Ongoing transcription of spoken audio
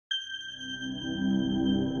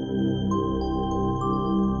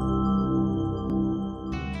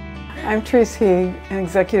I'm Therese Heeg, an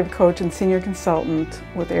executive coach and senior consultant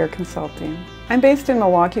with AIIR Consulting. I'm based in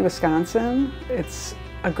Milwaukee, Wisconsin. It's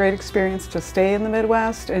a great experience to stay in the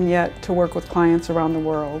Midwest and yet to work with clients around the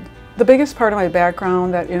world. The biggest part of my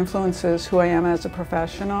background that influences who I am as a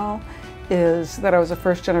professional is that I was a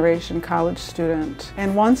first-generation college student.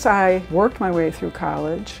 And once I worked my way through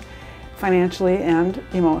college, financially and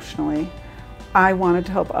emotionally, I wanted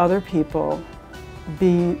to help other people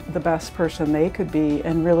be the best person they could be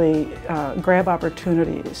and really grab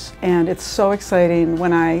opportunities. And it's so exciting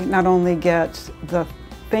when I not only get the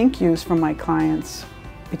thank yous from my clients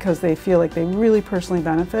because they feel like they really personally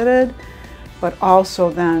benefited, but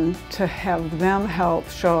also then to have them help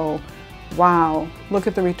show, wow, look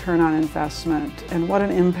at the return on investment and what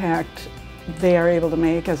an impact they are able to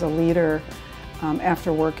make as a leader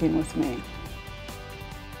after working with me.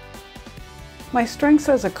 My strengths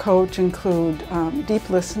as a coach include deep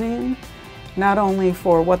listening, not only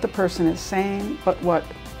for what the person is saying, but what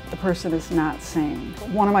the person is not saying.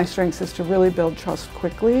 One of my strengths is to really build trust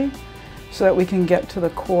quickly so that we can get to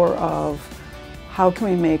the core of how can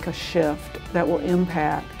we make a shift that will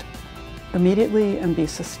impact immediately and be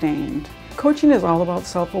sustained. Coaching is all about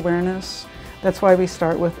self-awareness. That's why we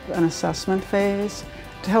start with an assessment phase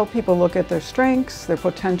to help people look at their strengths, their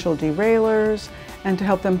potential derailers, and to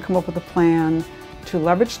help them come up with a plan to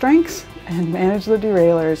leverage strengths and manage the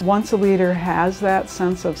derailers. Once a leader has that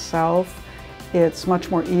sense of self, it's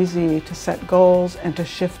much more easy to set goals and to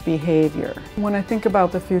shift behavior. When I think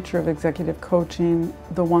about the future of executive coaching,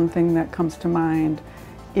 the one thing that comes to mind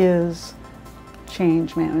is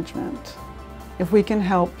change management. If we can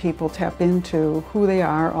help people tap into who they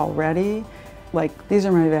are already, like these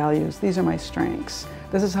are my values, these are my strengths,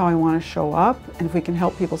 this is how I want to show up, and if we can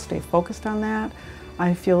help people stay focused on that,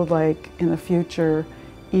 I feel like in the future,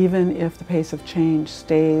 even if the pace of change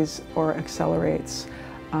stays or accelerates,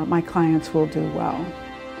 my clients will do well.